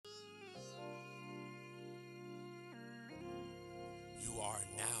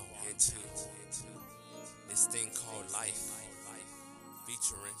into this thing called life,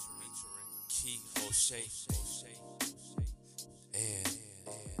 featuring Key O'Shea and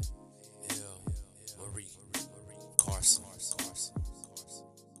Marie Carson.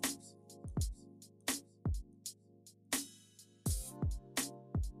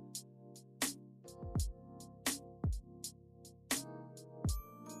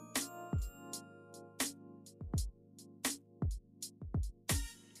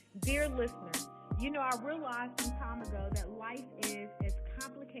 Dear listener, I realized some time ago that life is as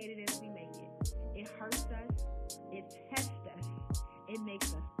complicated as we make it. It hurts us, it tests us, it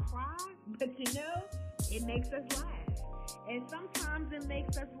makes us cry, but it makes us laugh. And sometimes it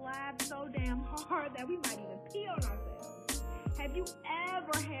makes us laugh so damn hard that we might even pee on ourselves. Have you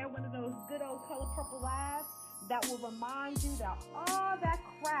ever had one of those good old color purple laughs that will remind you that all that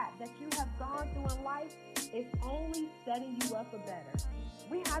crap that you have gone through in life is only setting you up for better?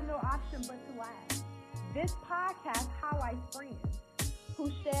 We have no option but to laugh. This podcast highlights friends who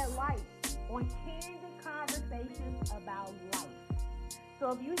shed light on candid conversations about life.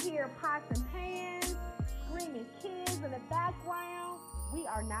 So if you hear pots and pans, screaming kids in the background, we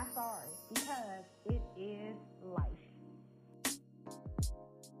are not sorry because it is life.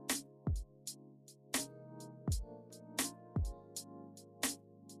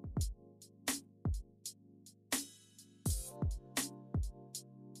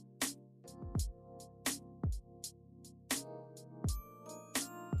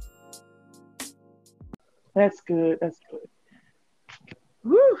 That's good.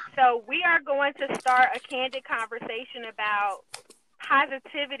 Woo. So we are going to start a candid conversation about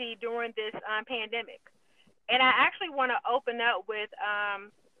positivity during this pandemic. And I actually want to open up with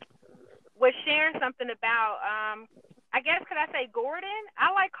sharing something about, I guess, could I say Gordon?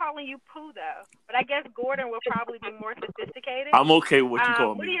 I like calling you Pooh, though. But I guess Gordon will probably be more sophisticated. I'm okay with what you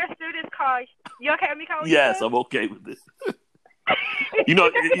call me. What do your students call you? You okay with me calling you Yes, Pooh? I'm okay with this.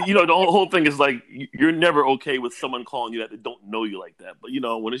 The whole thing is like you're never okay with someone calling you that they don't know you like that. But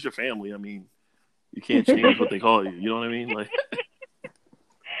when it's your family, I mean, you can't change what they call you. You know what I mean? Like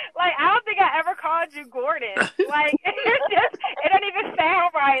I don't think I ever called you Gordon. Like it don't even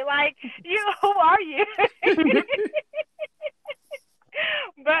sound right. Like who are you?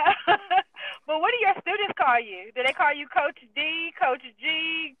 But what do your students call you? Do they call you Coach D, Coach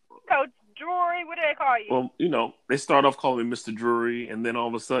G, Coach Drury? What do they call you? Well, they start off calling me Mr. Drury, and then all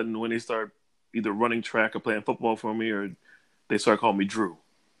of a sudden, when they start either running track or playing football for me, or they start calling me Drew.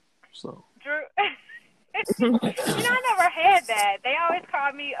 So Drew. I never had that. They always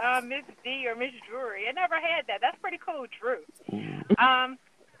call me Miss D or Miss Drury. I never had that. That's pretty cool, Drew.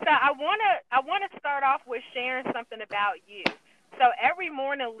 So I wanna start off with sharing something about you. So every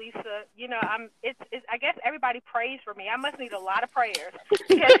morning, Lisa, I guess everybody prays for me. I must need a lot of prayers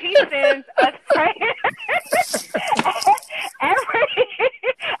because he sends us prayers.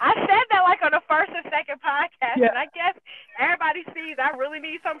 I said that like on the first and second podcast, and I guess everybody sees I really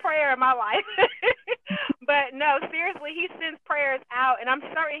need some prayer in my life. But no, seriously, he sends prayers out, and I'm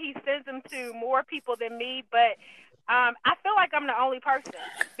certain he sends them to more people than me, but I feel like I'm the only person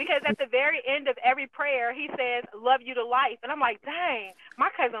because at the very end of every prayer, he says, love you to life. And I'm like, dang, my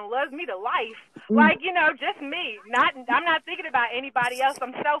cousin loves me to life. Like, just me. I'm not thinking about anybody else.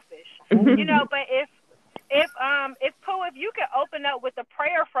 I'm selfish. But if Pooh, if you could open up with a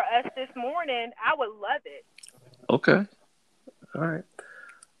prayer for us this morning, I would love it. Okay. All right.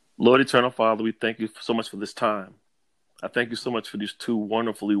 Lord, Eternal Father, we thank you so much for this time. I thank you so much for these two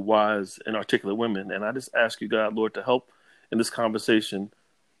wonderfully wise and articulate women. And I just ask you, God, Lord, to help in this conversation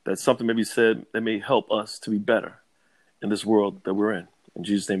that something may be said that may help us to be better in this world that we're in. In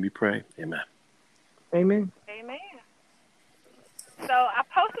Jesus' name we pray. Amen. Amen. Amen. So I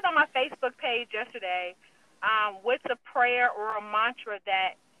posted on my Facebook page yesterday what's a prayer or a mantra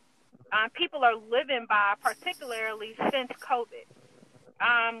that people are living by, particularly since COVID.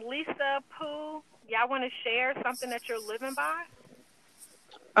 Lisa, Pooh, y'all want to share something that you're living by?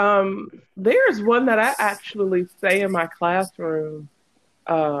 There's one that I actually say in my classroom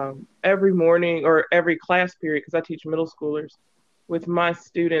every morning or every class period because I teach middle schoolers with my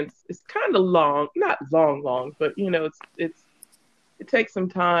students. It's kind of long, not long, but it takes some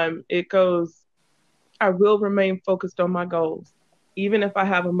time. It goes, I will remain focused on my goals. Even if I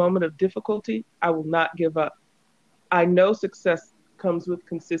have a moment of difficulty, I will not give up. I know success comes with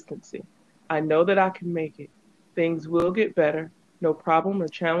consistency. I know that I can make it. Things will get better. No problem or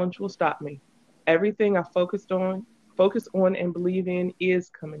challenge will stop me. Everything I focus on and believe in is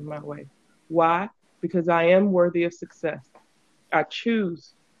coming my way. Why? Because I am worthy of success. I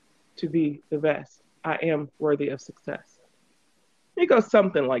choose to be the best. I am worthy of success. He goes,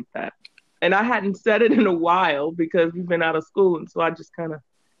 something like that. And I hadn't said it in a while because we've been out of school. And so I just kind of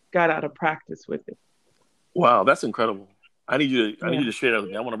got out of practice with it. Wow, that's incredible. I need you Yeah. to share that with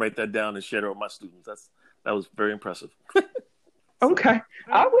me. I want to write that down and share it with my students. That was very impressive. Okay.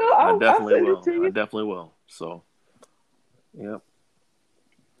 I will. I'll send it to you. I definitely will. So, yeah.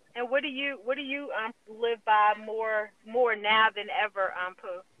 And what do you live by more now than ever,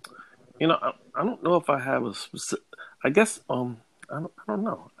 Pooh? You know, I don't know if I have a specific. I guess I don't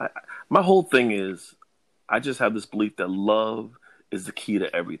know. My whole thing is, I just have this belief that love is the key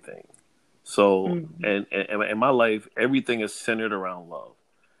to everything. So, and in my life, everything is centered around love.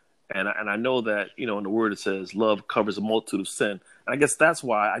 And I know that, you know, in the word it says love covers a multitude of sin. And I guess that's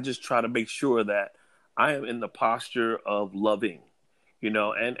why I just try to make sure that I am in the posture of loving, you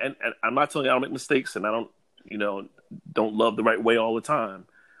know, and I'm not telling you I don't make mistakes and I don't love the right way all the time.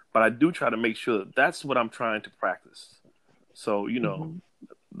 But I do try to make sure that that's what I'm trying to practice. So, you know,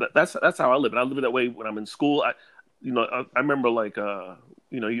 that's how I live. And I live that way when I'm in school. I remember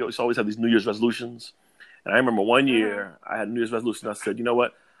you always have these New Year's resolutions. And I remember one year I had a New Year's resolution. I said, you know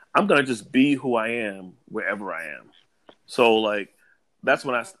what? I'm going to just be who I am wherever I am. So, like, that's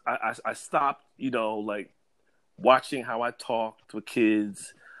when I stopped, you know, like, watching how I talk to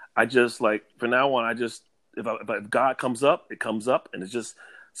kids. I just, like, from now on, if God comes up, it comes up. And it's just,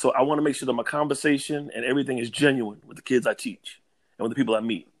 so I want to make sure that my conversation and everything is genuine with the kids I teach and with the people I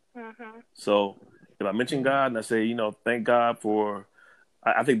meet. Mm-hmm. So if I mention God and I say, you know, thank God for,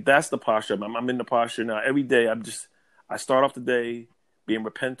 I think that's the posture. I'm in the posture now. Every day, I start off the day being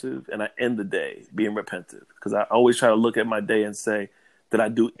repentive, and I end the day being repentive. Because I always try to look at my day and say, did I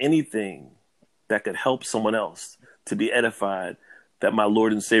do anything that could help someone else to be edified, that my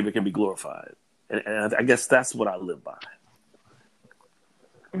Lord and Savior can be glorified? And I guess that's what I live by.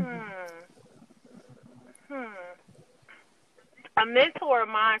 A mentor of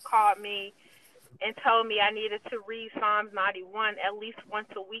mine called me and told me I needed to read Psalms 91 at least once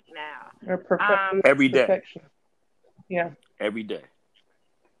a week now. Every day. Perfection. Yeah. Every day.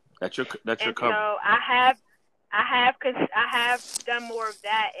 That's your cover. So I have done more of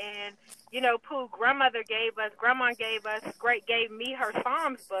that. And you know, Pooh, Grandma gave me her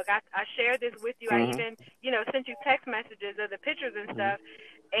Psalms book. I shared this with you. I even, you know, sent you text messages of the pictures and stuff.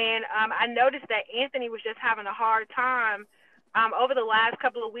 And I noticed that Anthony was just having a hard time over the last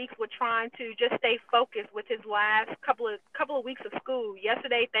couple of weeks with trying to just stay focused with his last couple of weeks of school.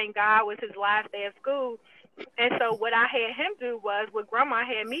 Yesterday, thank God, was his last day of school. And so what I had him do was, what Grandma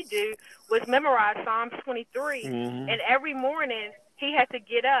had me do, was memorize Psalms 23. And every morning he had to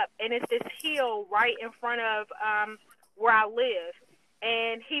get up, and it's this hill right in front of where I live.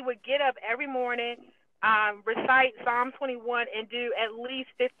 And he would get up every morning, recite Psalm 21, and do at least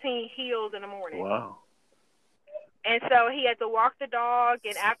 15 hills in the morning. Wow. And so he had to walk the dog,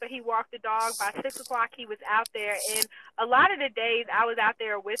 and after he walked the dog, by 6 o'clock he was out there. And a lot of the days I was out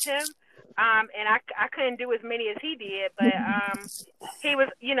there with him, and I couldn't do as many as he did, but he was,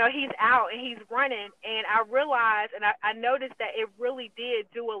 you know, he's out and he's running, and I realized, and I noticed that it really did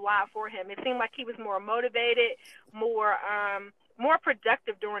do a lot for him. It seemed like he was more motivated, more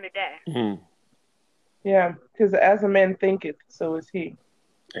productive during the day. Mm-hmm. Yeah, because as a man thinketh, so is he.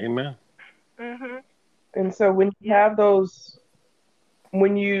 Amen. Mm-hmm. And so when you have those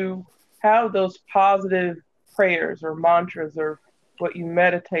positive prayers or mantras, or what you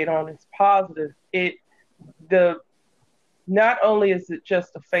meditate on is positive, not only is it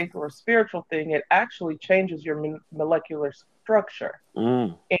just a faith or a spiritual thing, it actually changes your molecular structure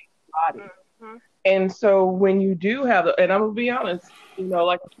in your body. Mm-hmm. And so when you do have, and I'm going to be honest, you know,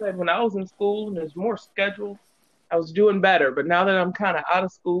 like I said, when I was in school and there's more schedule, I was doing better. But now that I'm kind of out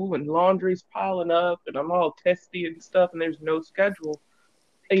of school and laundry's piling up and I'm all testy and stuff and there's no schedule,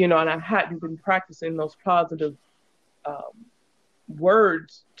 you know, and I hadn't been practicing those positive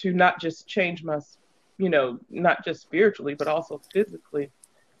words to not just change my, you know, not just spiritually, but also physically,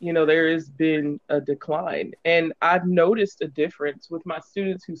 you know, there has been a decline. And I've noticed a difference with my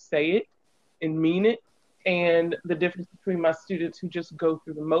students who say it and mean it, and the difference between my students who just go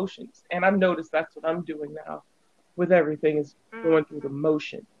through the motions. And I've noticed that's what I'm doing now with everything, is going through the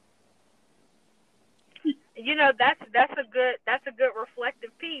motion. You know, that's a good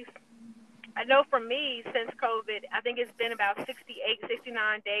reflective piece. I know for me, since COVID, I think it's been about 68,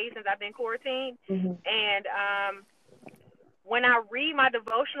 69 days since I've been quarantined. Mm-hmm. And when I read my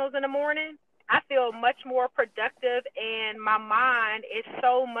devotionals in the morning, I feel much more productive, and my mind is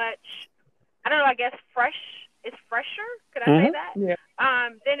so much, I don't know, I guess it's fresher. Could I say that? Yeah.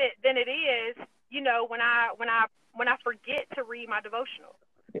 Than it is, you know, when I forget to read my devotional.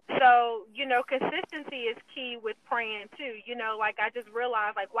 So, consistency is key with praying too. Like I just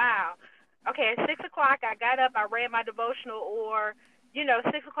realized, like, wow, okay, at 6 o'clock I got up, I read my devotional, or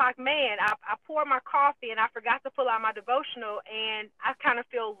 6 o'clock, man, I poured my coffee and I forgot to pull out my devotional, and I kind of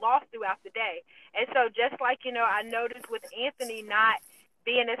feel lost throughout the day. And so, just like I noticed with Anthony not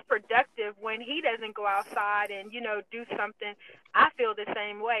being as productive when he doesn't go outside and do something, I feel the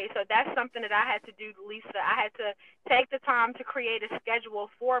same way. So that's something that I had to do, Lisa. I had to take the time to create a schedule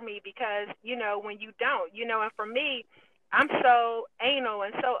for me, because when you don't, and for me, I'm so anal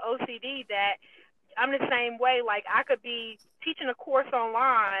and so OCD that I'm the same way. Like, I could be teaching a course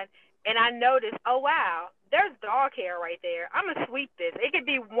online and I notice, oh wow, there's dog hair right there. I'm gonna sweep this. It could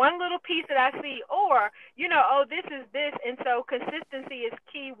be one little piece that I see, or oh, this is this. And so consistency is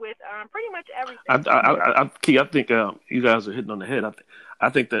key with pretty much everything. Key, I think you guys are hitting on the head. I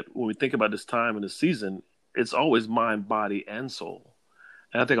think that when we think about this time in the season, it's always mind, body, and soul.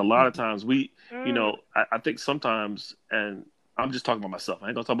 And I think a lot of times I think sometimes, and I'm just talking about myself. I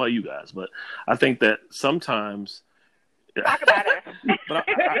ain't gonna talk about you guys, but I think that sometimes. Talk about it. But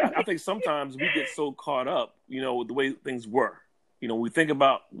I think sometimes we get so caught up, with the way things were. We think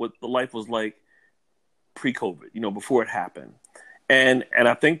about what the life was like pre-COVID, before it happened. And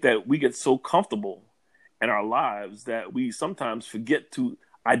I think that we get so comfortable in our lives that we sometimes forget to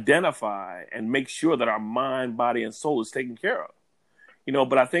identify and make sure that our mind, body, and soul is taken care of.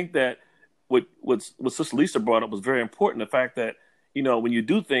 But I think that what Sister Lisa brought up was very important. The fact that, when you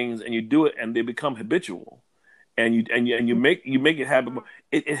do things and you do it and they become habitual, and you make it habitable,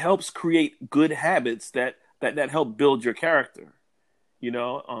 it helps create good habits that help build your character,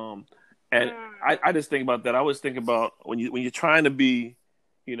 and I just think about that. I always think about when you're trying to be,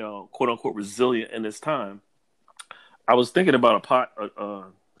 quote unquote resilient in this time. I was thinking about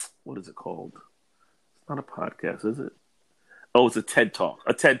what is it called? It's not a podcast, is it? Oh, it's a TED Talk.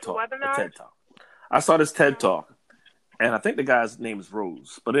 A TED Talk. I saw this TED Talk, and I think the guy's name is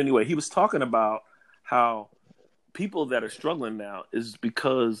Rose. But anyway, he was talking about how people that are struggling now is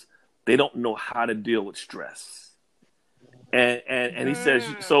because they don't know how to deal with stress. And he says,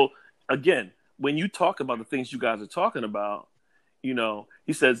 so again, when you talk about the things you guys are talking about,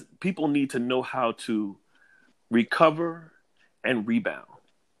 he says people need to know how to recover and rebound.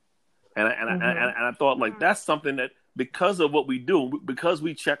 And I thought, like, that's something that, because of what we do, because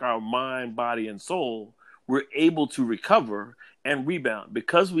we check our mind, body, and soul, we're able to recover and rebound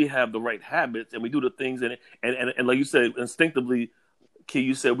because we have the right habits and we do the things and like you said, instinctively, Key,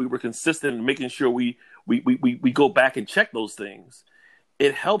 you said we were consistent in making sure we go back and check those things.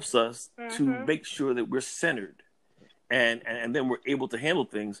 It helps us to make sure that we're centered and then we're able to handle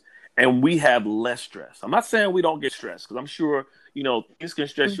things and we have less stress. I'm not saying we don't get stressed, because I'm sure, things can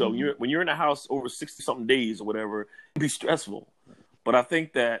stress you out. When you're in a house over 60 something days or whatever, it can be stressful. But I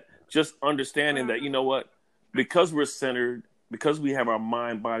think that just understanding that, what, because we're centered, because we have our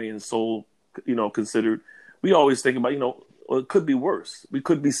mind, body, and soul, considered, we always think about, well, it could be worse. We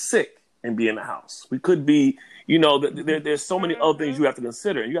could be sick and be in the house. We could be, there's so many other things you have to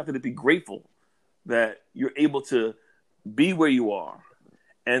consider. And you have to be grateful that you're able to be where you are.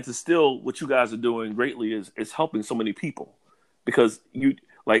 And to still, what you guys are doing greatly is helping so many people. Because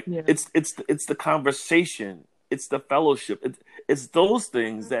it's the conversation, it's the fellowship, it's those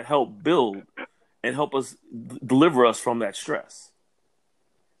things that help build and help us deliver us from that stress.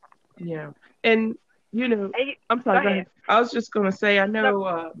 Yeah. And, I'm sorry, go ahead. I was just going to say, I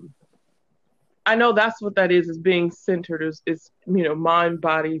know that's what that is being centered, is mind,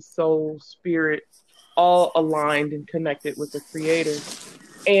 body, soul, spirit, all aligned and connected with the Creator.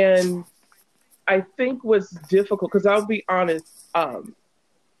 And I think what's difficult, because I'll be honest,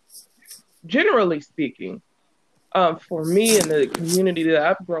 generally speaking, for me in the community that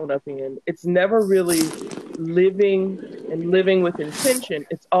I've grown up in, it's never really living with intention.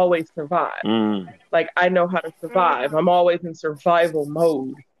 It's always survive. Like, I know how to survive. I'm always in survival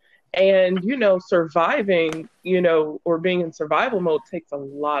mode. And, surviving, or being in survival mode takes a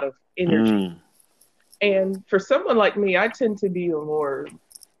lot of energy. And for someone like me, I tend to be a more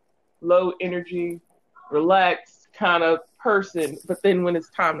low energy, relaxed kind of person. But then when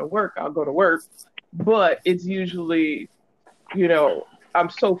it's time to work, I'll go to work. But it's usually, I'm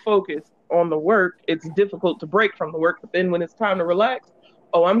so focused on the work, it's difficult to break from the work. But then when it's time to relax,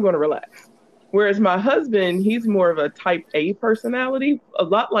 I'm going to relax. Whereas my husband, he's more of a type A personality, a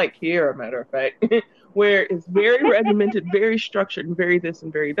lot like Kiera, matter of fact, where it's very regimented, very structured, and very this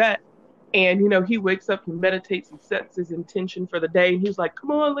and very that. And, he wakes up, he meditates, he sets his intention for the day, and he's like,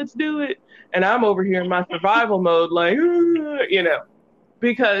 come on, let's do it. And I'm over here in my survival mode, like,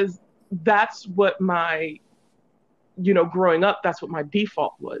 because that's what my growing up, that's what my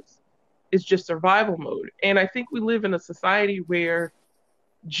default was. It's just survival mode. And I think we live in a society where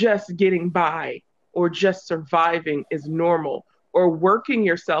just getting by or just surviving is normal, or working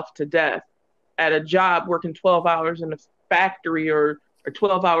yourself to death at a job, working 12 hours in a factory, or a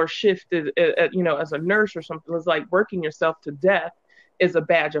 12-hour shift as a nurse or something. It's like working yourself to death is a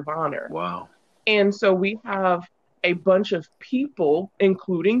badge of honor. Wow. And so we have a bunch of people,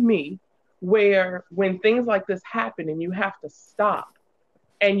 including me, where when things like this happen and you have to stop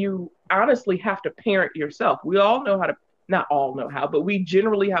and you honestly have to parent yourself. We all know how to, not all know how, but we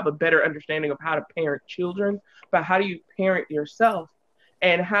generally have a better understanding of how to parent children. But how do you parent yourself?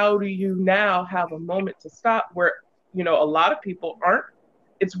 And how do you now have a moment to stop where, a lot of people aren't?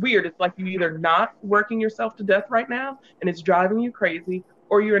 It's weird. It's like you either not working yourself to death right now and it's driving you crazy,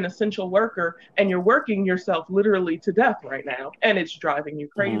 or you're an essential worker and you're working yourself literally to death right now and it's driving you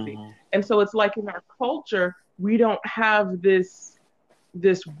crazy. Mm-hmm. And so it's like in our culture, we don't have this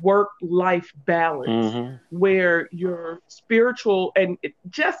work-life balance where your spiritual and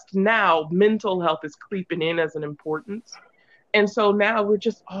just now mental health is creeping in as an importance. And so now we're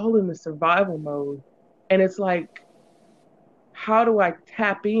just all in the survival mode. And it's like, how do I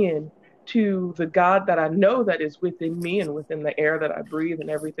tap in to the God that I know that is within me and within the air that I breathe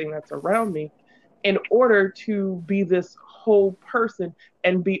and everything that's around me, in order to be this whole person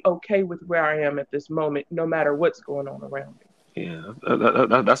and be okay with where I am at this moment, no matter what's going on around me? Yeah,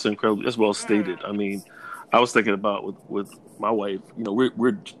 that's incredible. That's well stated. I mean, I was thinking about with my wife.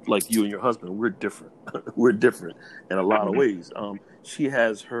 We're like you and your husband. We're different. We're different in a lot of ways. She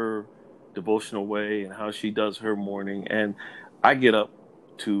has her devotional way and how she does her morning, and I get up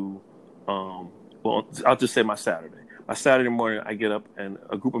to, I'll just say my Saturday. My Saturday morning, I get up and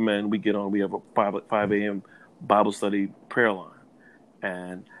a group of men, we get on. We have a 5 a.m. Bible study prayer line,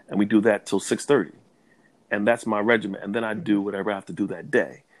 and we do that till 6:30. And that's my regimen. And then I do whatever I have to do that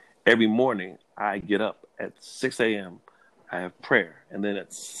day. Every morning, I get up at 6 a.m. I have prayer. And then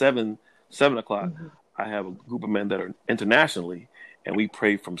at 7 o'clock, I have a group of men that are internationally, and we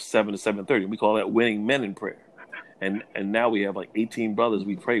pray from 7 to 7:30. We call that winning men in prayer. And now we have like 18 brothers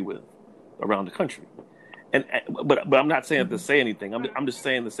we pray with around the country. But I'm not saying to say anything. I'm just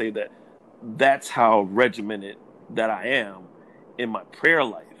saying to say that that's how regimented that I am in my prayer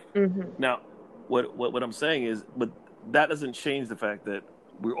life. Now, what I'm saying is, but that doesn't change the fact that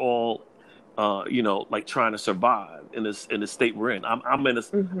we're all, like trying to survive in this state we're in.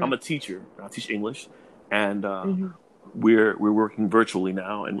 I'm a teacher. I teach English, and we're working virtually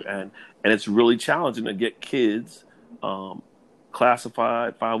now, and it's really challenging to get kids,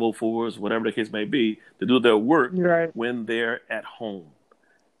 classified 504s, whatever the case may be, to do their work when they're at home.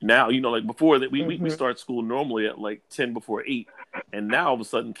 Now, like before that, we start school normally at like 10 before 8. And now all of a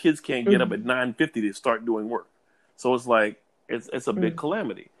sudden kids can't get up at 9:50 to start doing work. So it's like, it's a big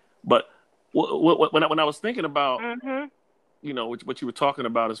calamity. But when I was thinking about, what you were talking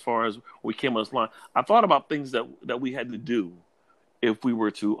about as far as we came on this line, I thought about things that we had to do if we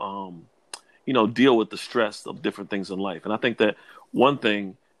were to, deal with the stress of different things in life. And I think that one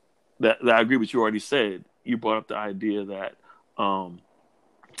thing that I agree with you already said, you brought up the idea that,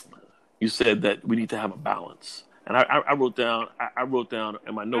 you said that we need to have a balance. And I wrote down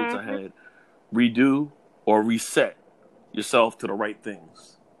in my notes, I had redo or reset yourself to the right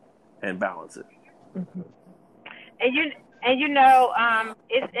things and balance it. And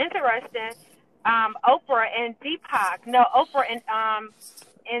it's interesting. Oprah and Deepak, Oprah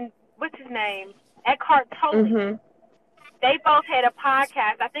and what's his name? Eckhart Tolle. They both had a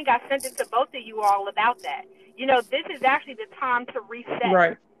podcast. I think I sent it to both of you all about that. This is actually the time to reset.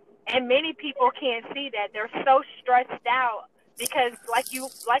 Right. And many people can't see that. They're so stressed out because, like you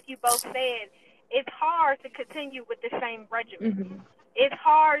both said, it's hard to continue with the same regimen. It's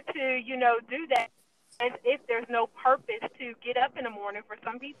hard to, do that as if there's no purpose to get up in the morning for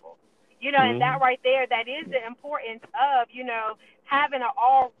some people. And that right there, that is the importance of, having an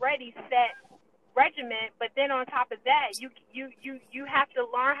already set regimen. But then on top of that, you have to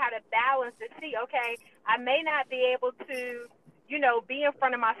learn how to balance to see, okay, I may not be able to, be in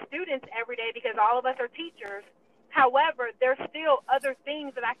front of my students every day because all of us are teachers. However, there's still other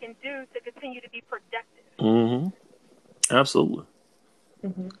things that I can do to continue to be productive. Absolutely.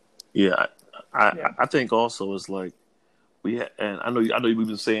 Yeah, I think also it's like and I know we've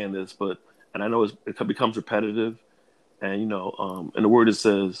been saying this, and I know it becomes repetitive, and in the word it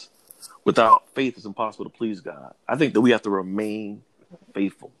says, without faith it's impossible to please God. I think that we have to remain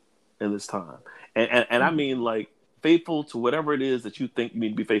faithful in this time, and I mean like faithful to whatever it is that you think you need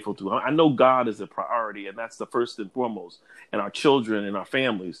to be faithful to. I know God is a priority, and that's the first and foremost, and our children and our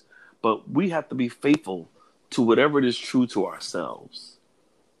families. But we have to be faithful to whatever it is true to ourselves.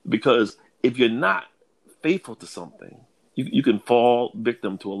 Because if you're not faithful to something, you can fall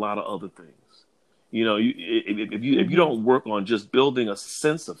victim to a lot of other things. If you don't work on just building a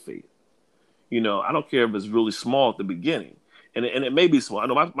sense of faith, I don't care if it's really small at the beginning, and it may be small. I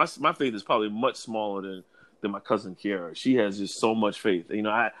know my faith is probably much smaller than my cousin Kiara. She has just so much faith.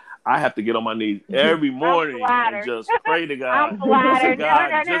 I have to get on my knees every morning and just pray to God. Say,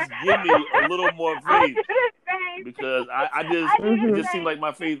 God, just give me a little more faith, because it just seems like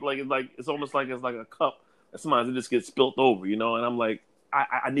my faith, it's almost like it's like a cup. Sometimes it just gets spilt over, and I'm like,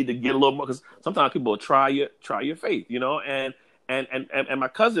 I need to get a little more, because sometimes people will try your faith, and my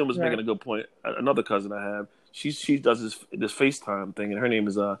cousin was making a good point. Another cousin I have, she does this FaceTime thing, and her name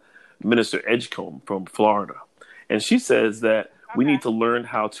is Minister Edgecombe from Florida, and she says that we need to learn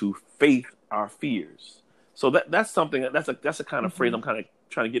how to faith our fears. So that's something that's a kind of phrase I'm kind of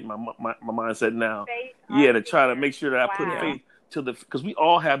trying to get in my mindset now. To try to make sure that I put faith to because we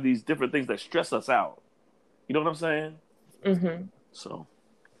all have these different things that stress us out. You know what I'm saying? Mm-hmm. So.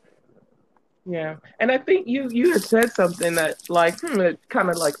 Yeah, and I think you had said something that it kind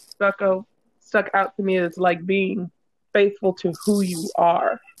of stuck out to me as like being faithful to who you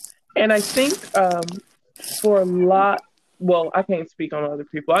are, and I think for a lot, well, I can't speak on other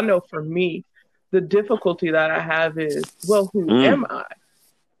people. I know for me, the difficulty that I have is, who am I?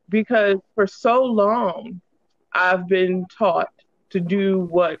 Because for so long, I've been taught to do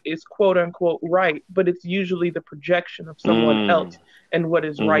what is quote unquote right, but it's usually the projection of someone else and what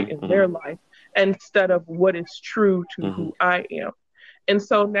is right in their life, instead of what is true to who I am. And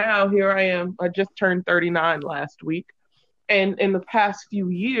so now here I am. I just turned 39 last week. And in the past few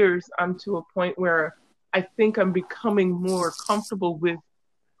years, I'm to a point where I think I'm becoming more comfortable with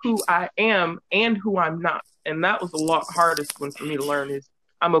who I am and who I'm not. And that was a lot hardest one for me to learn, is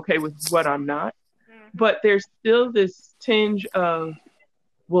I'm okay with what I'm not. But there's still this tinge of,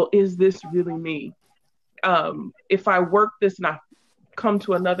 is this really me? If I work this and I come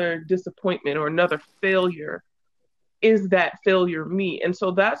to another disappointment or another failure, is that failure me? And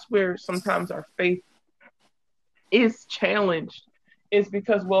so that's where sometimes our faith is challenged, is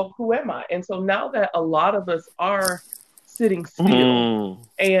because, who am I? And so now that a lot of us are sitting still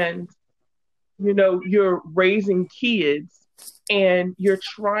and, you're raising kids and you're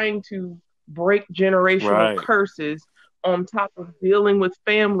trying to break generational curses on top of dealing with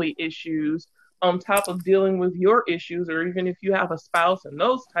family issues, on top of dealing with your issues, or even if you have a spouse and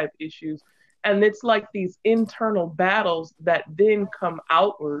those type issues. And it's like these internal battles that then come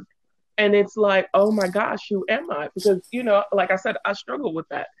outward. And it's like, oh my gosh, who am I? Because, like I said, I struggle with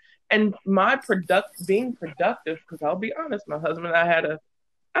that. And my being productive, because I'll be honest, my husband and I had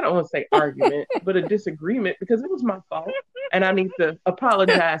I don't want to say argument, but a disagreement, because it was my fault. And I need to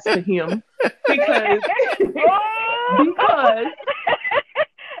apologize to him because I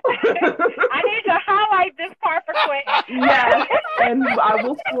need to highlight this part for Quentin. Yes, and I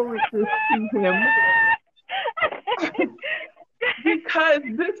will forward this to him. Because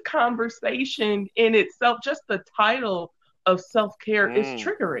this conversation in itself, just the title of self-care is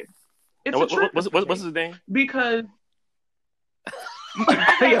triggering. It's what's his name? His Because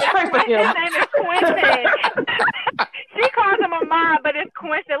name is Quentin. She calls him a mom, but it's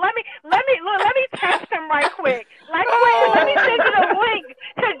Quentin. Let me text him right quick. Quentin, let me send you the link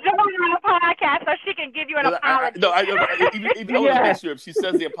to join our podcast so she can give you an apology. I want to make sure if she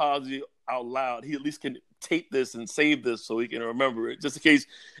says the apology out loud, he at least can tape this and save this so he can remember it, just in case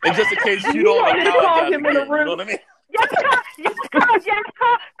you don't apologize again. You know what I mean? Call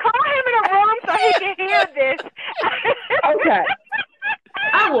him in a room so he can hear this. Okay.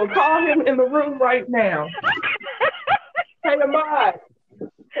 I will call him in the room right now. Hey, Ahmad.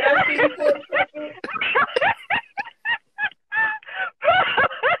 Can I see you for a second?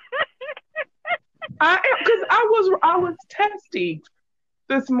 Because I was testy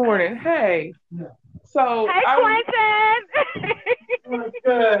this morning. Hey. So hey, Quentin.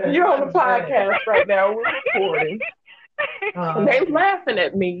 Good. You're on the podcast right now. We're recording. And they're laughing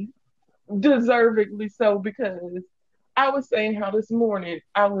at me, deservedly so, because I was saying how this morning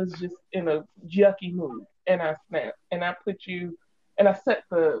I was just in a yucky mood, and I snapped, and I set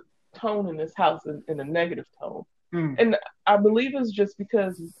the tone in this house in a negative tone. And I believe it's just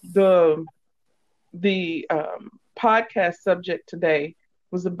because the podcast subject today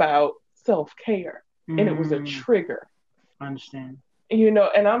was about self-care, and it was a trigger. I understand. And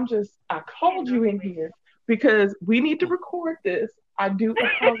I called you in here because we need to record this. I do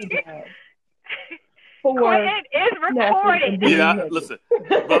apologize. Quentin is recording. Yeah, listen,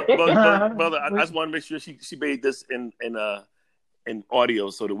 brother. I just want to make sure she made this in in audio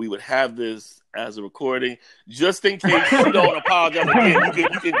so that we would have this as a recording, just in case she don't apologize again.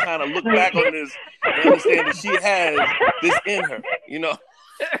 You can kind of look back on this and understand that she has this in her, you know.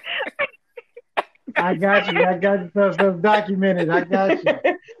 I got you. So documented. I got you.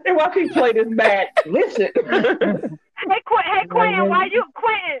 And while he played this back, listen. Hey, Quentin, while you're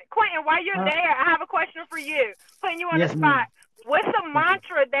there, I have a question for you. Putting you on the spot. Ma'am. What's a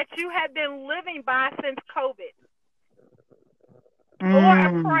mantra that you have been living by since COVID? Or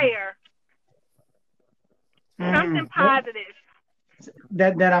a prayer? Something positive.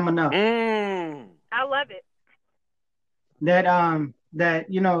 That I'm enough. I love it. That I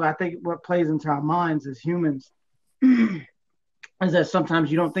think what plays into our minds as humans is that sometimes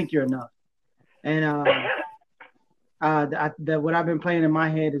you don't think you're enough. And what I've been playing in my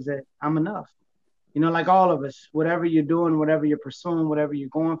head is that I'm enough. Like all of us, whatever you're doing, whatever you're pursuing, whatever you're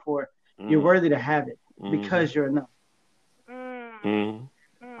going for, you're worthy to have it because you're enough. And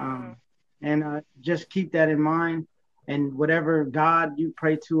just keep that in mind. And whatever God you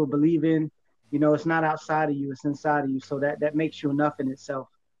pray to or believe in, it's not outside of you, it's inside of you. So that makes you enough in itself.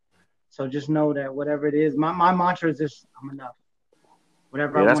 So just know that whatever it is, my mantra is just, I'm enough.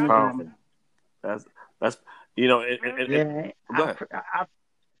 Whatever I want to do, I'm enough. That's go ahead.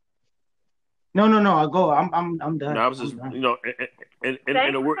 No, I'll go. I'm done. No, I was just, in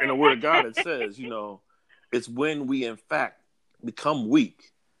the word of God, it says, it's when we in fact become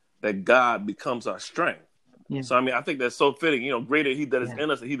weak that God becomes our strength. Yeah. So, I think that's so fitting. Greater he that is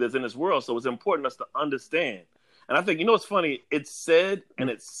in us than he that's in this world. So it's important us to understand. And I think, it's funny. It's said and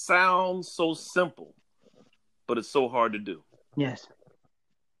it sounds so simple, but it's so hard to do. Yes.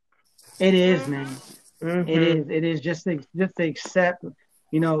 It is, man. Mm-hmm. It is just to accept,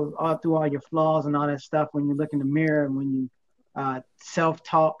 all through all your flaws and all that stuff. When you look in the mirror and when you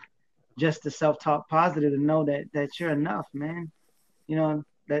self-talk, just to self-talk positive, and know that you're enough, man.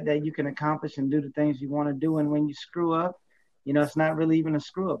 That you can accomplish and do the things you want to do. And when you screw up, it's not really even a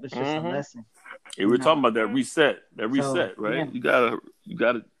screw up. It's just a lesson. Yeah, we're talking about that reset, right? Yeah. You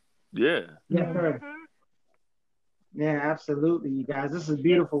gotta, yeah. Yeah, sir. Yeah, absolutely, you guys. This is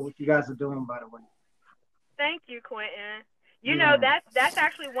beautiful what you guys are doing, by the way. Thank you, Quentin. That's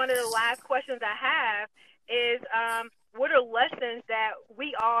actually one of the last questions I have is, what are lessons that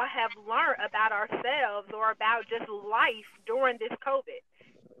we all have learned about ourselves or about just life during this COVID?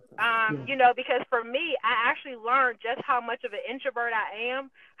 Because for me, I actually learned just how much of an introvert I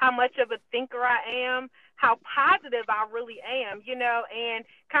am, how much of a thinker I am, how positive I really am, and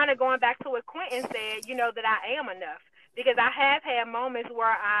kind of going back to what Quentin said, that I am enough. Because I have had moments where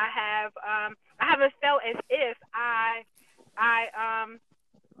I haven't felt as if I've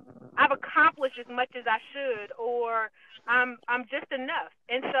accomplished as much as I should, or I'm just enough.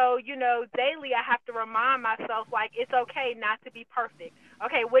 And so, daily I have to remind myself, like, it's okay not to be perfect.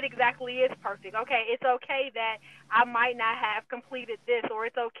 Okay, what exactly is perfect? Okay, it's okay that I might not have completed this, or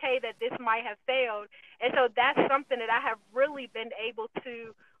it's okay that this might have failed. And so that's something that I have really been able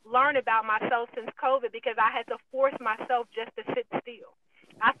to learn about myself since COVID, because I had to force myself just to sit still.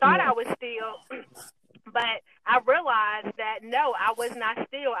 I thought I was still, but I realized that no, I was not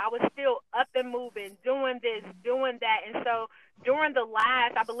still. I was still up and moving, doing this, doing that. And so during the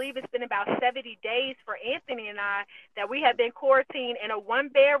last, I believe it's been about 70 days for Anthony and I, that we have been quarantined in a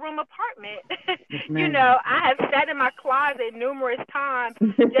 1-bedroom apartment. I have sat in my closet numerous times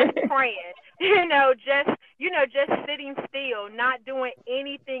just praying, just sitting still, not doing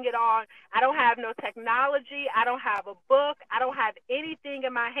anything at all. I don't have no technology. I don't have a book. I don't have anything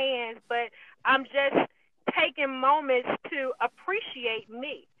in my hands, but I'm just taking moments to appreciate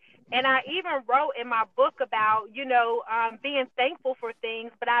me. And I even wrote in my book about, being thankful for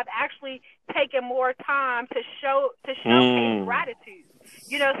things, but I've actually taken more time to showcase gratitude.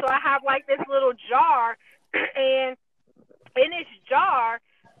 So I have like this little jar, and in this jar,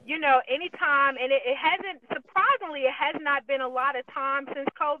 anytime, and it hasn't, surprisingly, it has not been a lot of times since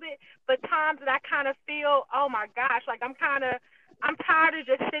COVID, but times that I kind of feel, oh my gosh, like I'm tired of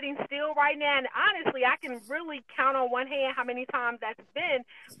just sitting still right now. And honestly, I can really count on one hand how many times that's been,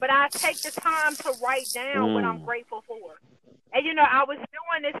 but I take the time to write down what I'm grateful for. And, I was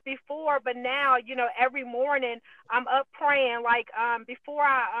doing this before, but now, every morning I'm up praying. Like, before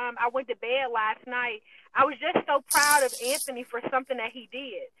I went to bed last night, I was just so proud of Anthony for something that he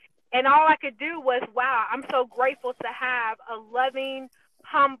did. And all I could do was, wow, I'm so grateful to have a loving,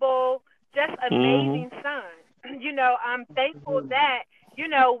 humble, just amazing son. I'm thankful that,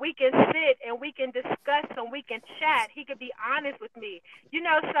 we can sit and we can discuss and we can chat. He could be honest with me,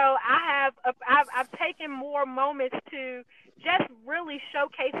 so I've taken more moments to just really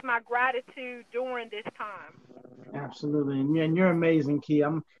showcase my gratitude during this time. Absolutely, and you're amazing, Key.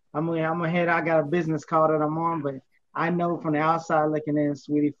 I'm ahead. I got a business call that I'm on, but I know from the outside looking in,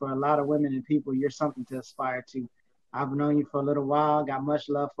 sweetie, for a lot of women and people, you're something to aspire to. I've known you for a little while. Got much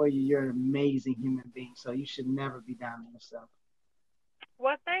love for you. You're an amazing human being, so you should never be down on yourself.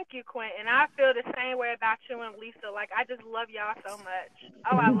 Well, thank you, Quentin. I feel the same way about you and Lisa. Like, I just love y'all so much.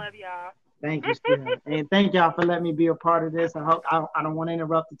 Oh, I love y'all. Thank you, sweetheart. And thank y'all for letting me be a part of this. I hope I don't want to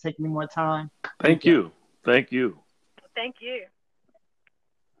interrupt to take any more time. Thank you. Thank you. Thank you.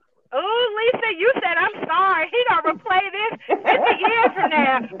 Oh, Lisa, you said I'm sorry. He gonna replay this 50 years from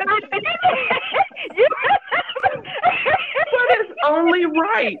now. But it's only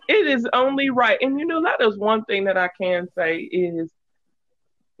right. It is only right. And that is one thing that I can say is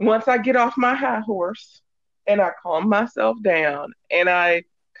once I get off my high horse and I calm myself down and I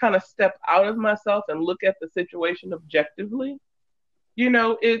kind of step out of myself and look at the situation objectively,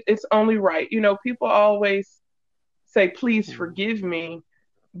 it's only right. People always say, please forgive me.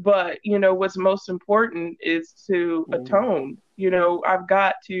 But, what's most important is to atone. I've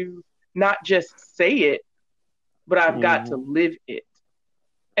got to not just say it, but I've got to live it.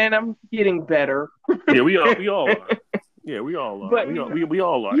 And I'm getting better. Yeah, we all are. Yeah, we all are. But, we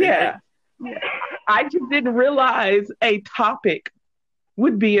all are. Yeah. I just didn't realize a topic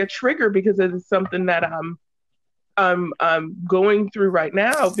would be a trigger because it is something that I'm going through right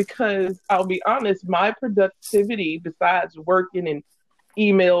now, because I'll be honest, my productivity besides working and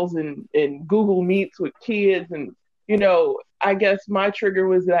emails and Google Meets with kids and, I guess my trigger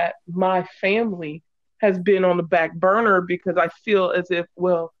was that my family has been on the back burner because I feel as if,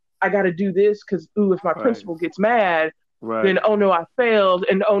 well, I got to do this because, if my principal gets mad, then, oh no, I failed.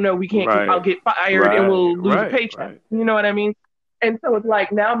 And oh no, we can't, I'll get fired and we'll lose a paycheck. You know what I mean? And so it's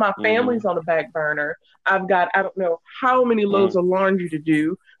like now my family's on the back burner. I've got, I don't know how many loads of laundry to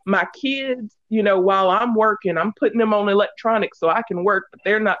do. My kids, while I'm working, I'm putting them on electronics so I can work, but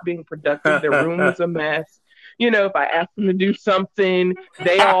they're not being productive. Their room is a mess. If I ask them to do something,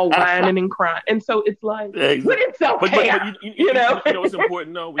 they all whining and crying. And so it's like, what is self-care? But what's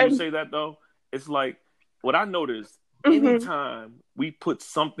important though, when you say that though, it's like what I noticed, anytime we put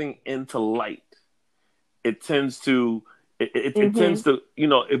something into light, it tends to, it tends to,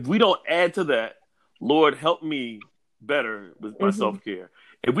 if we don't add to that, Lord, help me better with my self-care.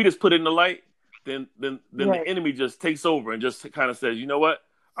 If we just put it in the light, then the enemy just takes over and just kind of says, you know what?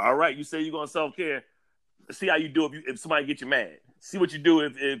 All right, you say you're going to self-care. See how you do if somebody gets you mad. See what you do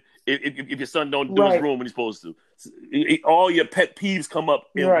if your son don't do his room when he's supposed to. All your pet peeves come up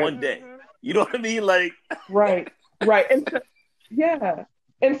in one day. You know what I mean? Like right. And so,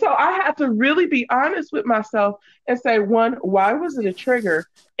 and so I have to really be honest with myself and say, one, why was it a trigger?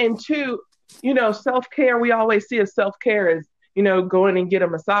 And two, self-care, we always see as self-care as, going and get a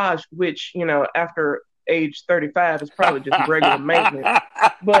massage, which, after age 35 is probably just regular maintenance.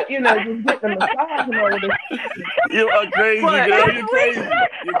 But, just getting a massage and all of this. You are crazy, girl. You're crazy.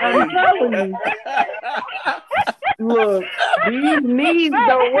 I'm telling you. Look, these knees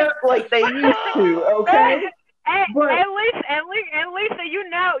don't work like they used to, okay? And Lisa, you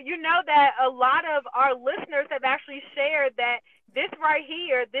know that a lot of our listeners have actually shared that this right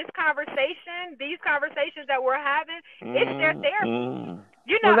here, these conversations that we're having, it's their therapy.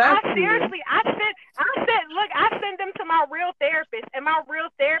 I send them to my real therapist, and my real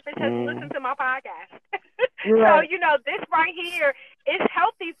therapist has listened to my podcast. So, this right here is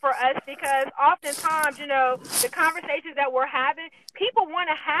healthy for us because oftentimes, the conversations that we're having, people want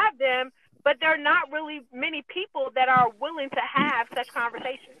to have them, but there are not really many people that are willing to have such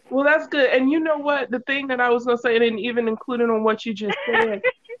conversations. Well, that's good. And you know what? The thing that I was going to say, and even including on what you just said,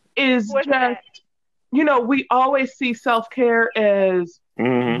 is we always see self-care as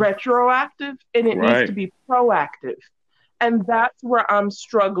retroactive, and it needs to be proactive. And that's where I'm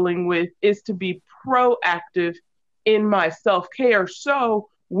struggling with, is to be proactive in my self-care. So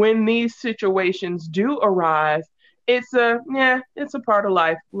when these situations do arise, it's a part of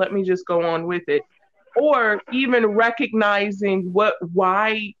life. Let me just go on with it. Or even recognizing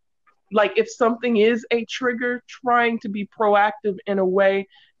why, like if something is a trigger, trying to be proactive in a way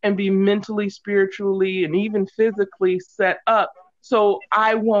and be mentally, spiritually, and even physically set up so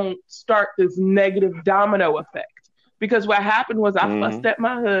I won't start this negative domino effect. Because what happened was I fussed at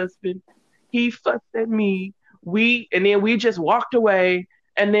my husband, he fussed at me, and then we just walked away.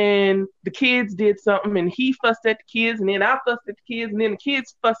 And then the kids did something, and he fussed at the kids, and then I fussed at the kids, and then the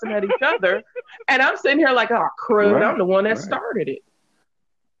kids fussing at each other. And I'm sitting here like, oh, crud, I'm the one that started it.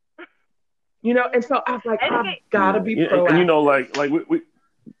 And so I was like, I've got to be proactive. And we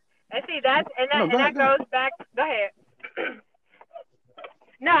and see, that goes back. Go ahead.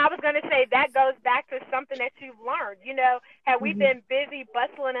 No, I was going to say that goes back to something that you've learned. You know, had we been busy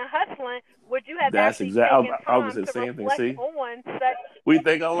bustling and hustling, would you have That's actually exactly. taken I was time the to same thing. reflect See, on such we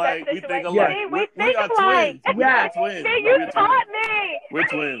think alike. We think situation? alike. See, We think are alike. twins. We are twins. See, you taught me. We're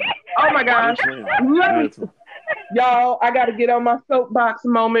twins. Oh my gosh. We're twins. Y'all, I got to get on my soapbox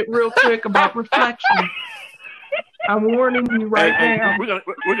moment real quick about reflection. I'm warning you right now.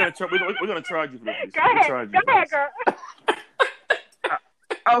 We're gonna charge you for this. Go ahead, girl.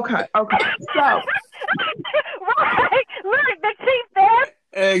 Okay. So, right, look, the chief there.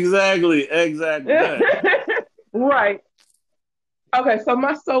 Exactly. Right. Okay, so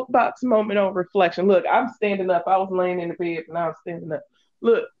my soapbox moment on reflection. Look, I'm standing up. I was laying in the bed, and now I'm standing up.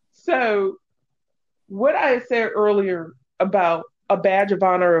 Look, so what I had said earlier about a badge of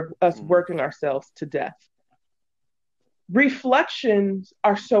honor of us working ourselves to death. Reflections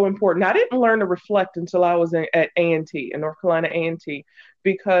are so important. I didn't learn to reflect until I was at A&T, in North Carolina A&T,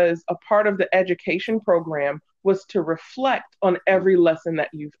 because a part of the education program was to reflect on every lesson that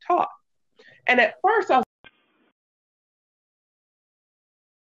you've taught. And at first I was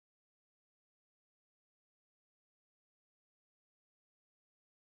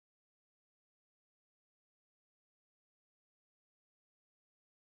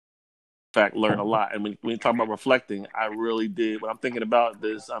fact, learn a lot. And when you talk about reflecting, I really did. When I'm thinking about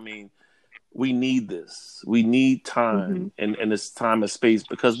this, I mean, we need this. We need time and this time and space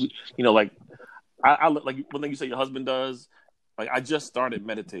because we, you know, like I like one thing you say your husband does. Like I just started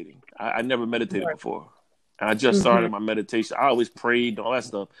meditating. I never meditated before, and I just started my meditation. I always prayed and all that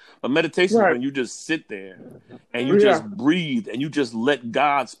stuff, but meditation is when you just sit there and you just breathe and you just let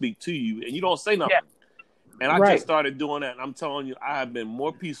God speak to you and you don't say nothing. And I just started doing that, and I'm telling you, I have been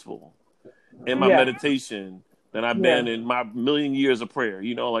more peaceful in my meditation than I've been in my million years of prayer.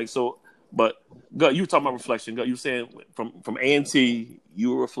 You know, like so. But God, you were talking about reflection. God, you were saying from A&T,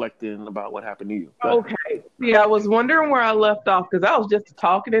 you were reflecting about what happened to you. Okay. Yeah, I was wondering where I left off because I was just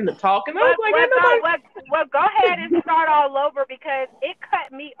talking and talking. I was well, go ahead and start all over because it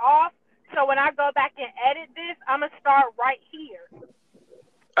cut me off. So when I go back and edit this, I'm gonna start right here.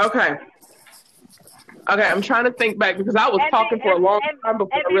 Okay, I'm trying to think back because I was talking for a long time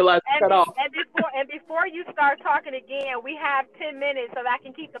before I realized it cut off. And before you start talking again, we have 10 minutes so that I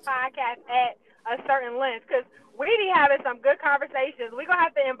can keep the podcast at a certain length because we be having some good conversations. We're going to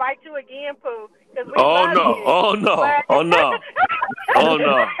have to invite you again, Pooh. Oh, no.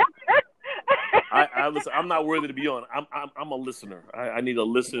 I'm not worthy to be on. I'm a listener. I need to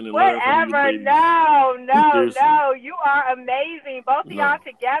listen and learn from you. Whatever. No. You are amazing. Both of y'all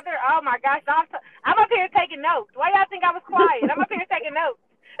together. Oh my gosh. I'm up here taking notes. Why y'all think I was quiet? I'm up here taking notes.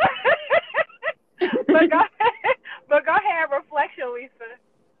 but go ahead. Reflection, Lisa.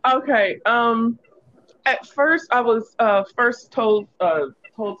 Okay. At first, I was told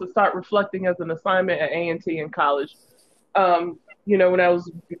to start reflecting as an assignment at A&T in college. You know, when I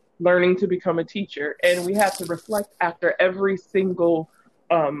was learning to become a teacher, and we had to reflect after every single,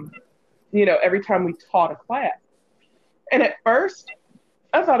 every time we taught a class. And at first,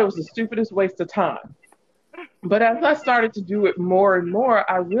 I thought it was the stupidest waste of time. But as I started to do it more and more,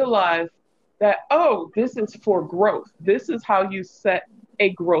 I realized that, this is for growth. This is how you set a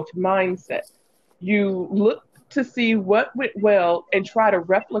growth mindset. You look to see what went well and try to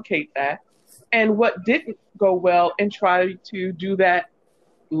replicate that, and what didn't go well and try to do that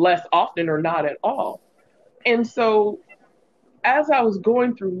less often or not at all. And so as I was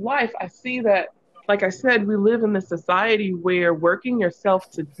going through life, I see that, like I said, we live in a society where working yourself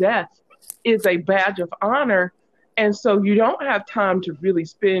to death is a badge of honor. And so you don't have time to really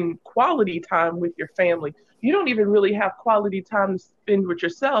spend quality time with your family. You don't even really have quality time to spend with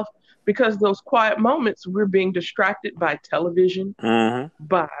yourself because those quiet moments, we're being distracted by television,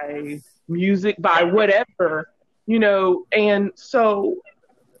 by music, by whatever, and so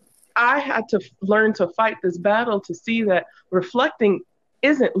I had to learn to fight this battle to see that reflecting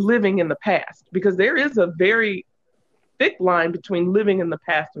isn't living in the past, because there is a very thick line between living in the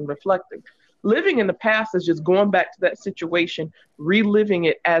past and reflecting. Living in the past is just going back to that situation, reliving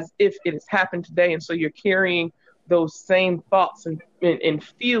it as if it has happened today. And so you're carrying those same thoughts and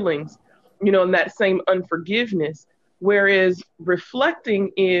feelings, and that same unforgiveness. Whereas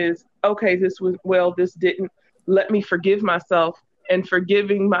reflecting is, okay, this didn't, let me forgive myself. And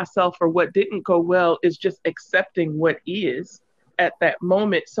forgiving myself for what didn't go well is just accepting what is at that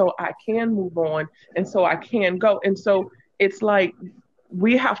moment so I can move on and so I can go. And so it's like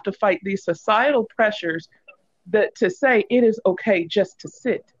we have to fight these societal pressures that to say it is okay just to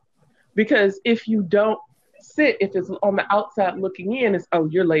sit. Because if you don't sit, if it's on the outside looking in, it's,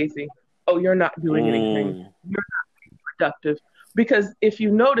 you're lazy. You're not doing anything. You're not being productive. Because if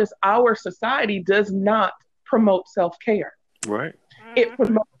you notice, our society does not promote self-care. Right. It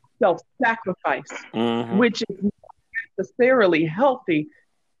promotes self-sacrifice, which is not necessarily healthy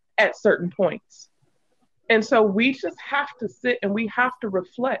at certain points. And so we just have to sit and we have to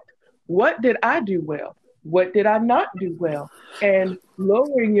reflect. What did I do well? What did I not do well? And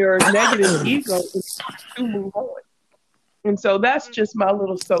lowering your negative ego to move on. And so that's just my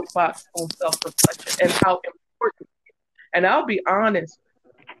little soapbox on self-reflection and how important. And I'll be honest,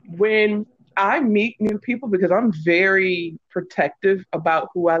 when I meet new people, because I'm very protective about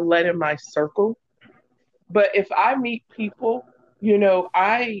who I let in my circle, but if I meet people, you know,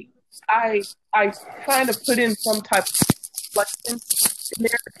 I kind of put in some type of reflection in there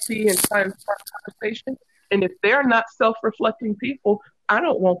to see and try and start conversation. And if they're not self-reflecting people, I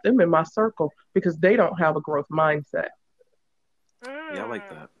don't want them in my circle because they don't have a growth mindset. Yeah, I like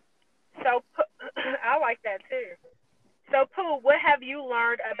that. So I like that too. So Pooh, what have you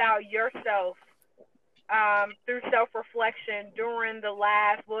learned about yourself through self-reflection during the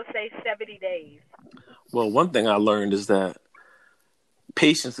last, we'll say, 70 days? Well, one thing I learned is that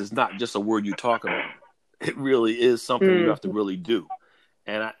patience is not just a word you talk about. It really is something you have to really do.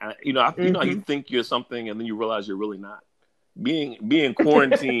 And you know how you think you're something and then you realize you're really not. Being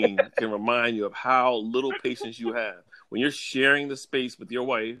quarantined can remind you of how little patience you have. When you're sharing the space with your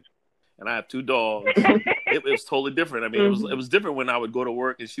wife, and I have 2 dogs, it was totally different. I mean, it was different when I would go to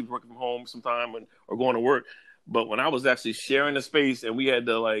work and she was working from home sometime or going to work. But when I was actually sharing the space and we had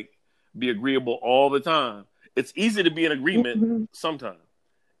to like be agreeable all the time, it's easy to be in agreement sometimes.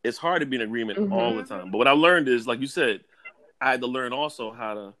 It's hard to be in agreement all the time. But what I learned is, like you said, I had to learn also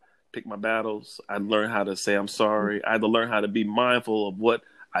how to pick my battles. I learned how to say I'm sorry. I had to learn how to be mindful of what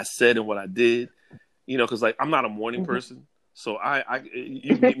I said and what I did. You know, because like I'm not a morning person. So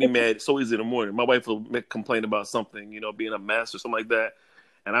you can get me mad so easy in the morning. My wife will complain about something, you know, being a mess or something like that.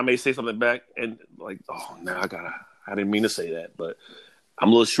 And I may say something back and like, oh, no, I didn't mean to say that. But I'm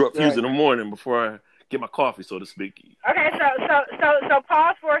a little short fused in the morning before I get my coffee, so to speak. Okay, so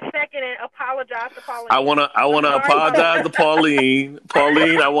pause for a second and apologize to Pauline. I wanna apologize to Pauline.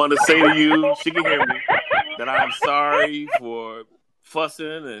 Pauline, I want to say to you, she can hear me, that I'm sorry for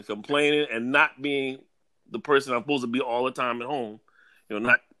fussing and complaining and not being the person I'm supposed to be all the time at home. You know,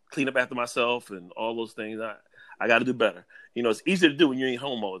 not clean up after myself and all those things. I got to do better. You know, it's easy to do when you ain't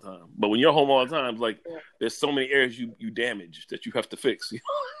home all the time. But when you're home all the time, like there's so many areas you damage that you have to fix.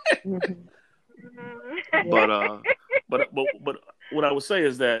 But what I would say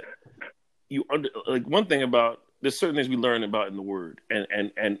is that one thing about, there's certain things we learn about in the Word,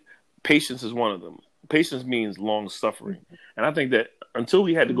 and patience is one of them. Patience means long suffering, and I think that until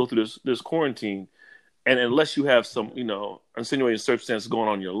we had to go through this quarantine, and unless you have some, you know, insinuating circumstances going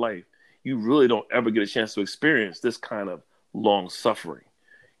on in your life, you really don't ever get a chance to experience this kind of long suffering.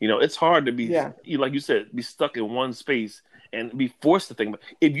 You know, it's hard to be, like you said, be stuck in one space and be forced to think about.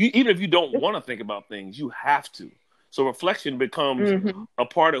 Even if you don't want to think about things, you have to. So reflection becomes a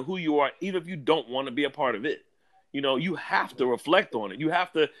part of who you are, even if you don't want to be a part of it. You know, you have to reflect on it. You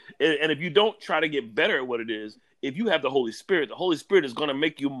have to, and if you don't try to get better at what it is, if you have the Holy Spirit is going to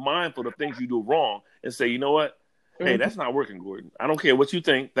make you mindful of things you do wrong and say, you know what? Hey, that's not working, Gordon. I don't care what you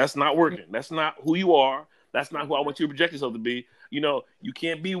think. That's not working. That's not who you are. That's not who I want you to project yourself to be. You know, you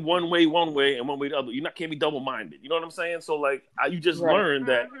can't be one way and one way the other. You can't be double-minded. You know what I'm saying? So, like, you just learn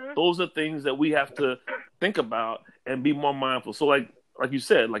that those are things that we have to think about and be more mindful. So, like you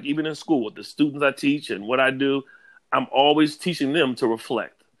said, like even in school with the students I teach and what I do, I'm always teaching them to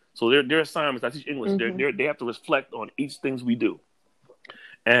reflect. So their assignments, I teach English, they have to reflect on each things we do.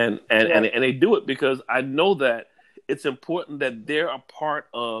 And they do it because I know that it's important that they're a part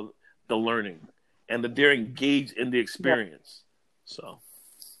of the learning and that they're engaged in the experience. So.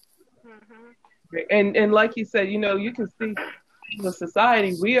 And like you said, you know, you can see in the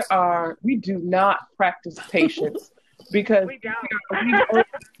society, we do not practice patience because we've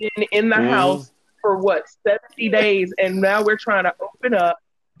been in the house for 70 days, and now we're trying to open up.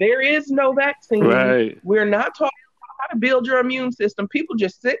 There is no vaccine. Right. We're not talking about how to build your immune system. People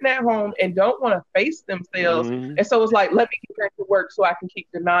just sitting at home and don't want to face themselves. And so it's like, let me get back to work so I can keep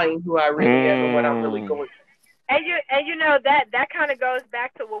denying who I really am and what I'm really going through. And you know that kind of goes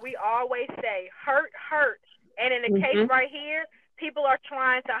back to what we always say, hurt. And in the case right here, people are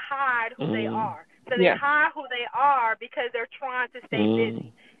trying to hide who they are. So they hide who they are because they're trying to stay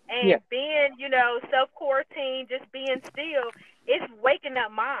busy. And being, you know, self-quarantine, just being still, it's waking up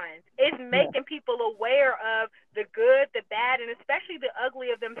minds. It's making people aware of the good, the bad, and especially the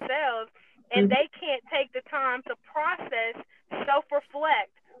ugly of themselves. And they can't take the time to process,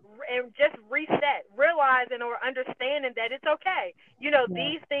 self-reflect, and just reset, realizing or understanding that it's okay.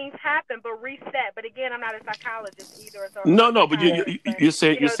 These things happen, but reset. But again, I'm not a psychologist either. No, but you're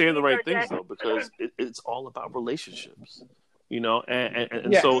saying the right things just... though, because it's all about relationships,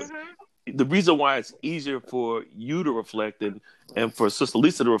 and Yes. so the reason why it's easier for you to reflect and for Sister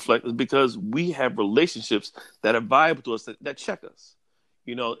Lisa to reflect is because we have relationships that are valuable to us that check us.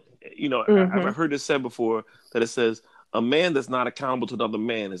 I've heard this said before that it says a man that's not accountable to another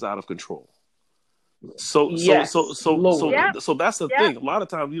man is out of control. So that's the thing. A lot of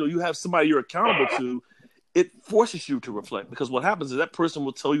times, you have somebody you're accountable to. It forces you to reflect, because what happens is that person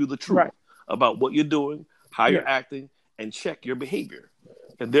will tell you the truth about what you're doing, how you're acting, and check your behavior.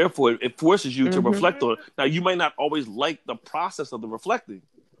 And therefore, it forces you to reflect on it. Now, you may not always like the process of the reflecting,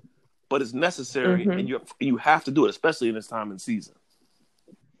 but it's necessary, and you have to do it, especially in this time and season.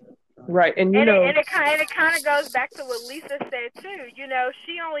 Right, and it kind of goes back to what Lisa said too.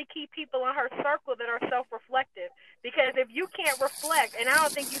 She only keep people in her circle that are self-reflective, because if you can't reflect, and I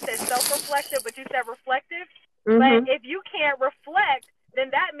don't think you said self-reflective, but you said reflective. But if you can't reflect,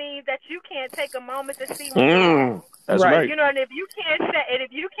 then that means that you can't take a moment to see when you're wrong. That's right. And if you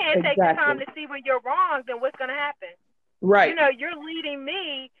can't take the time to see when you're wrong, then what's going to happen? Right. You're leading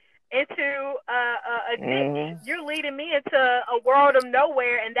me into a ditch. You're leading me into a world of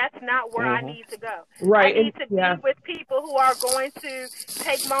nowhere, and that's not where I need to go. Right. I need to be with people who are going to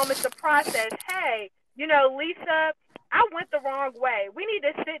take moments to process. Hey, Lisa, I went the wrong way. We need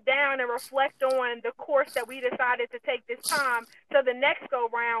to sit down and reflect on the course that we decided to take this time, so the next go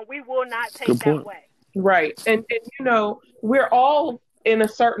round we will not take that way. Right. And we're all in a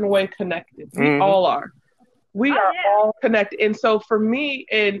certain way connected. We all are. We are all connected. And so for me,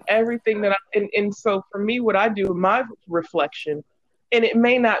 and everything that so for me, what I do in my reflection, and it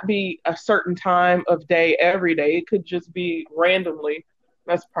may not be a certain time of day every day, it could just be randomly.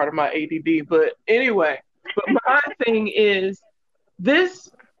 That's part of my ADD. But anyway, my thing is, don't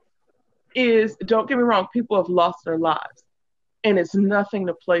get me wrong, people have lost their lives, and it's nothing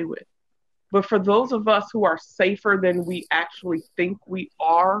to play with. But for those of us who are safer than we actually think we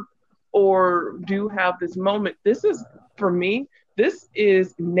are, or do have this moment, for me, this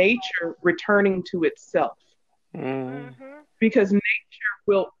is nature returning to itself. Because nature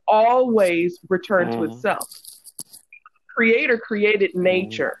will always return to itself. Creator created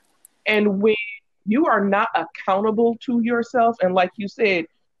nature. And when you are not accountable to yourself, and like you said,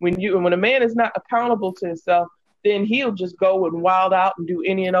 when a man is not accountable to himself, then he'll just go and wild out and do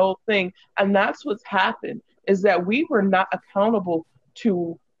any and old thing. And that's what's happened, is that we were not accountable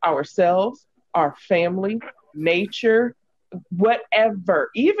to ourselves, our family, nature, whatever.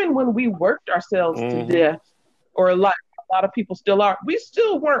 Even when we worked ourselves to death, or a lot of people still are, we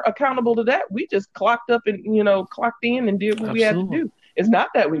still weren't accountable to that. We just clocked up and clocked in and did what we had to do. It's not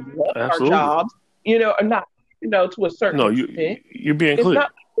that we love our jobs, or not, to a certain extent. You're being clear.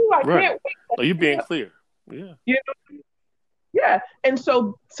 Not, I can't wait. You're being clear. Yeah. Yeah. And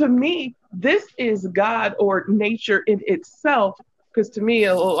so to me, this is God or nature in itself, because to me,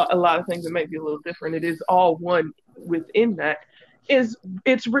 a lot of things that may be a little different, it is all one within that,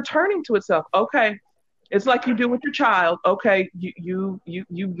 it's returning to itself. Okay. It's like you do with your child. Okay, you've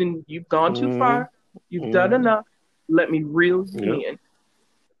gone too far. You've done enough. Let me reel you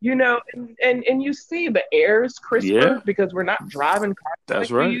in. And you see the air is crisper because we're not driving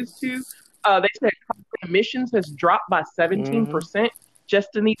cars we used to. They said carbon emissions has dropped by 17%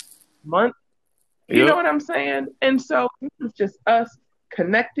 just in these months. You know what I'm saying? And so it's just us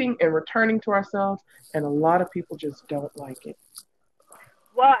connecting and returning to ourselves, and a lot of people just don't like it.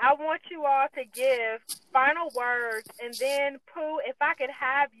 Well, I want you all to give final words, and then, Pooh, if I could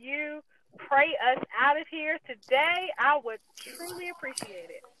have you pray us out of here today, I would truly appreciate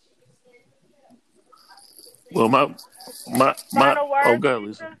it. Well, my final words, oh, go ahead,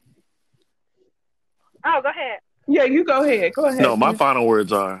 Lisa. Oh, go ahead. Yeah, you go ahead. Go ahead. No, my final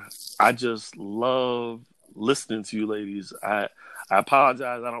words are, I just love listening to you ladies. I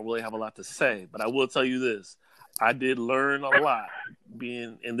apologize, I don't really have a lot to say, but I will tell you this. I did learn a lot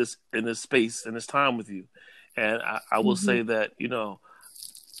being in this space and this time with you. And I will say that,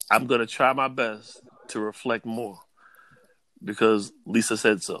 I'm going to try my best to reflect more because Lisa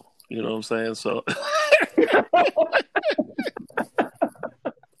said so. You know what I'm saying? So.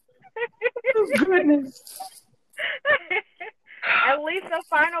 Goodness. And Lisa,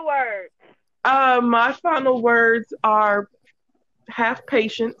 final words. My final words are, have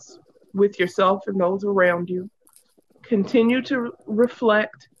patience with yourself and those around you. Continue to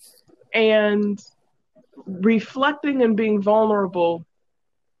reflect, and reflecting and being vulnerable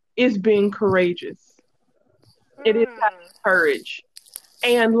is being courageous. It is having courage.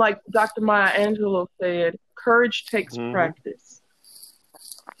 And like Dr. Maya Angelou said, courage takes practice.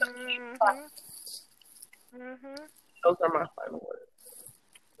 Those are my final words.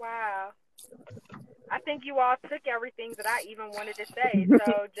 Wow. I think you all took everything that I even wanted to say.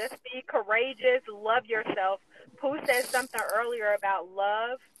 So just be courageous, love yourself. Pooh said something earlier about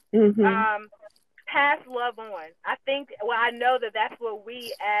love. Pass love on. I think, well, I know that that's what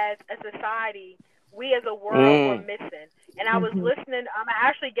we as a society, we as a world were missing. And I was listening, I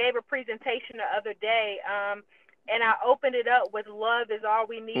actually gave a presentation the other day, and I opened it up with Love is All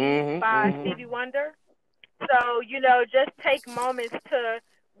We Need by Stevie Wonder. So, you know, just take moments to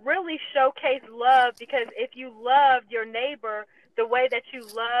really showcase love, because if you love your neighbor the way that you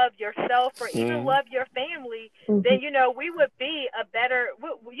love yourself, or even love your family, then, you know, we would be a better,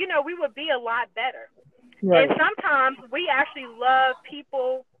 you know, we would be a lot better. Right. And sometimes we actually love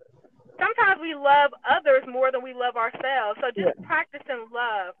people, sometimes we love others more than we love ourselves. So just practicing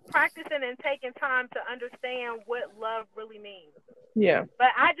love, practicing and taking time to understand what love really means. Yeah.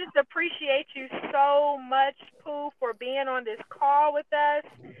 But I just appreciate you so much, Pooh, for being on this call with us,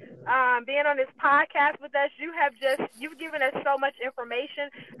 being on this podcast with us. You've given us so much information.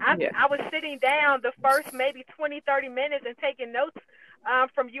 I was sitting down the first maybe 20, 30 minutes and taking notes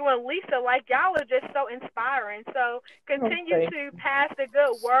from you and Lisa. Like, y'all are just so inspiring. So continue to pass the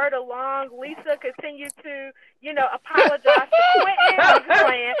good word along. Lisa, continue to, you know, apologize to Quentin. I'm just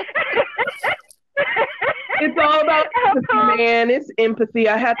playing. It's all about empathy, man. It's empathy.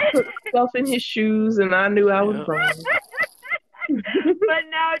 I had to put myself in his shoes, and I knew I was wrong. But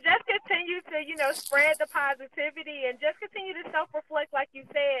no, just continue to, you know, spread the positivity and just continue to self-reflect like you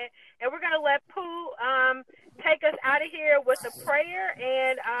said. And we're going to let Pooh take us out of here with a prayer.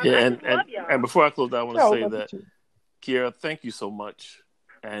 And I love y'all. And before I close, I want to say that, Kiara, thank you so much.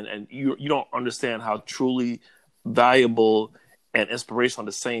 And you don't understand how truly valuable and inspirational at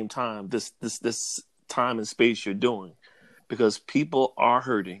the same time this time and space you're doing, because people are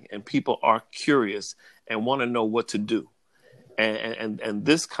hurting and people are curious and want to know what to do. And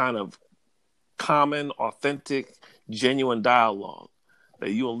this kind of common, authentic, genuine dialogue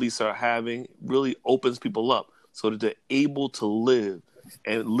that you and Lisa are having really opens people up so that they're able to live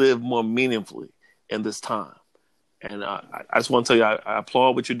and live more meaningfully in this time. And I just want to tell you, I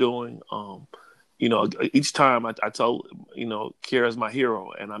applaud what you're doing. You know, each time I tell, you know, Kiara's my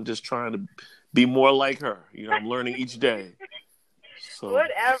hero, and I'm just trying to be more like her. You know, I'm learning each day. So,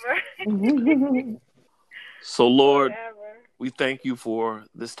 whatever. So, Lord, we thank you for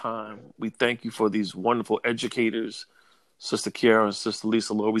this time. We thank you for these wonderful educators, Sister Kiara and Sister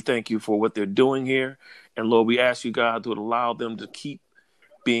Lisa. Lord, we thank you for what they're doing here. And Lord, we ask you, God, to allow them to keep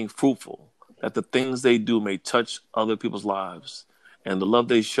being fruitful, that the things they do may touch other people's lives, and the love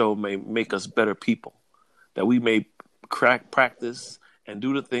they show may make us better people, that we may practice and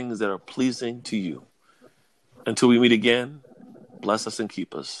do the things that are pleasing to you. Until we meet again, bless us and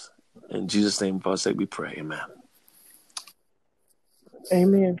keep us. In Jesus' name, for our sake, we pray. Amen.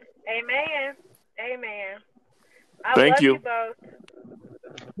 Amen. Amen. Amen. Thank you. Both.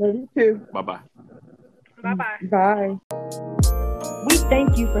 Love you too. Bye-bye. Bye-bye. Bye. We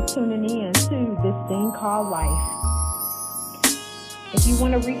thank you for tuning in to This Thing Called Life. If you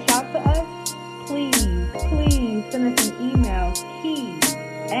want to reach out to us, please send us an email,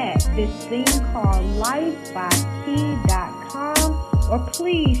 key@thisthingcalledlifebykey.com, or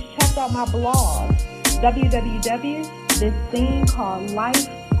please check out my blog,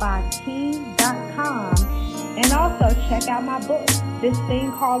 www.thisthingcalledlifebykey.com, and also check out my book, This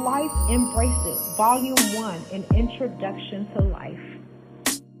Thing Called Life, Embrace It, Volume 1, An Introduction to Life.